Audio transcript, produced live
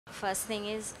first thing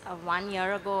is, 1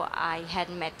 year ago I had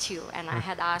met you and I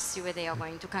had asked you whether you're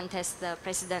going to contest the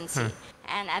presidency.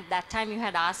 And at that time you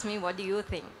had asked me, what do you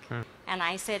think? And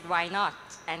I said, why not?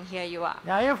 And here you are.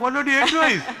 Yeah, I have followed your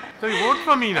advice. So you vote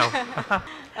for me now.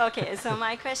 Okay, so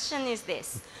my question is this.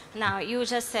 Now, you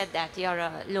just said that you're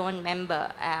a lone member.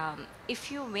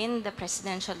 If you win the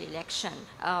presidential election,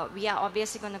 we are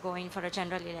obviously going to go in for a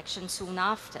general election soon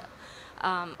after.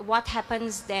 What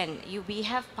happens then? We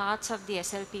have parts of the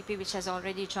SLPP which has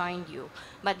already joined you,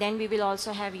 but then we will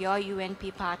also have your UNP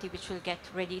party which will get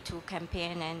ready to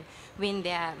campaign and win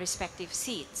their respective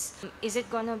seats. Is it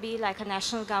going to be like a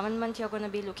national government you're going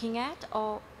to be looking at,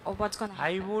 or what's going to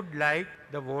happen? I would like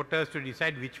the voters to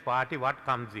decide which party what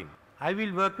comes in. I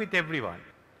will work with everyone.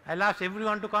 I'll ask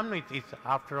everyone to come. It's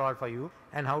after all for you,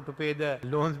 and how to pay the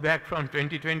loans back from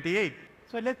 2028.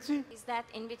 So let's see. Is that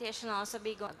invitation also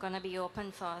going to be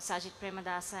open for Sajith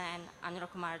Premadasa and Anura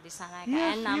Disanayake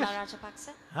and Namal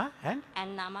Rajapaksa? Huh?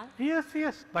 And Namal? Yes,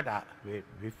 yes. But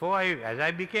before as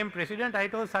I became president, I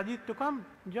told Sajith to come,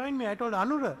 join me. I told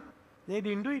Anura. They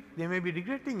didn't do it. They may be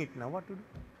regretting it now. What to do?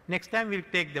 Next time we'll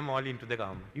take them all into the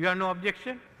government. You have no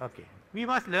objection? Okay. We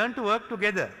must learn to work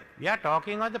together. We are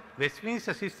talking on the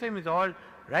Westminster system is all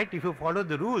right if you follow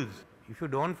the rules. If you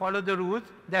don't follow the rules,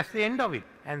 that's the end of it.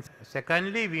 And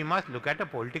secondly, we must look at a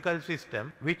political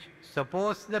system which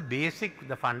supports the basic,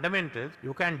 the fundamentals.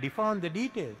 You can differ on the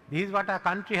details. This is what our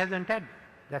country hasn't had.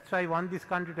 That's why I want this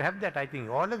country to have that. I think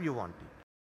all of you want it.